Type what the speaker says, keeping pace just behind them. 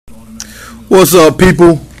What's up,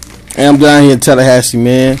 people? I'm down here in Tallahassee,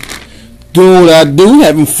 man. Doing what I do,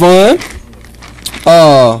 having fun.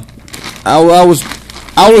 I was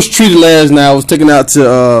treated last night. I was taken out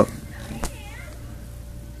to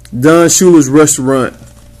Don Schuler's restaurant.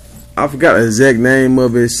 I forgot the exact name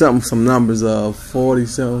of it. Some numbers of 40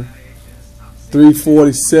 something,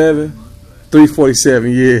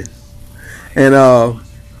 347, yeah. And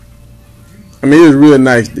I mean, it was real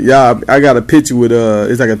nice. Y'all, I got a picture with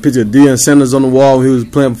it's like a picture of Deion Sanders on the wall. He was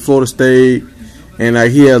playing for Florida State, and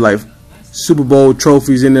like he had like Super Bowl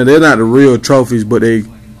trophies in there. They're not the real trophies, but they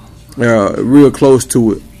are real close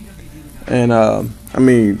to it. And I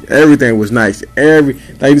mean, everything was nice.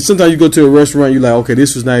 Like sometimes you go to a restaurant, you're like, okay,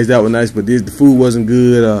 this was nice, that was nice, but the food wasn't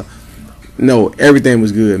good. No, everything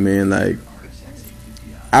was good, man. Like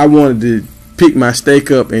I wanted to pick my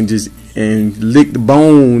steak up and lick the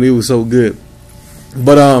bone. It was so good.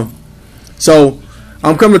 But so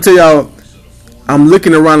I'm coming to tell y'all, I'm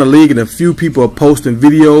looking around the league and a few people are posting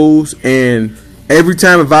videos, and every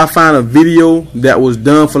time if I find a video that was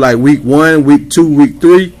done for like week 1, week 2, week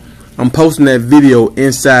 3, I'm posting that video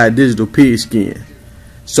inside Digital Pigskin.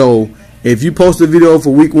 So if you post a video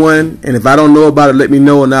for week 1, and if I don't know about it, let me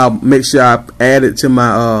know, and I'll make sure I add it to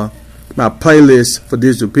my my playlist for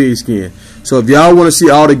Digital Pigskin. So if y'all want to see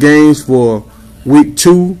all the games for week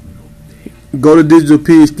 2, go to Digital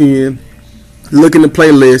Pigskin, look in the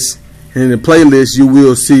playlist, and in the playlist you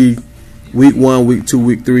will see week 1, week 2,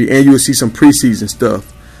 week 3, and you will see some preseason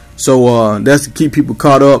stuff. So that's to keep people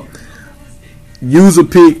caught up. User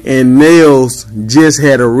Pick and Nails just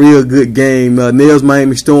had a real good game. Nails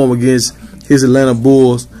Miami Storm against his Atlanta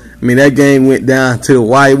Bulls. I mean, that game went down to the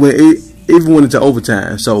wire. It even went into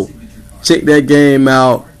overtime. So check that game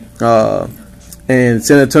out. And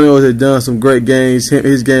San Antonio has done some great games.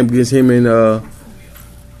 His game against him and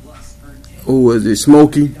who was it,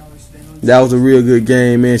 Smokey? That was a real good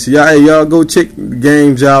game, man. So y'all go check the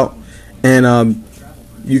games out, and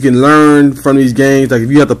you can learn from these games. Like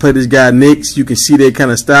if you have to play this guy next, you can see their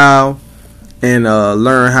kind of style and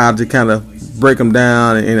learn how to kind of break them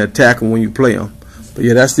down and attack them when you play them. But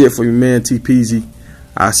yeah, that's it for you, man. T Peasy.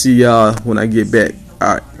 I'll see y'all when I get back.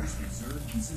 All right.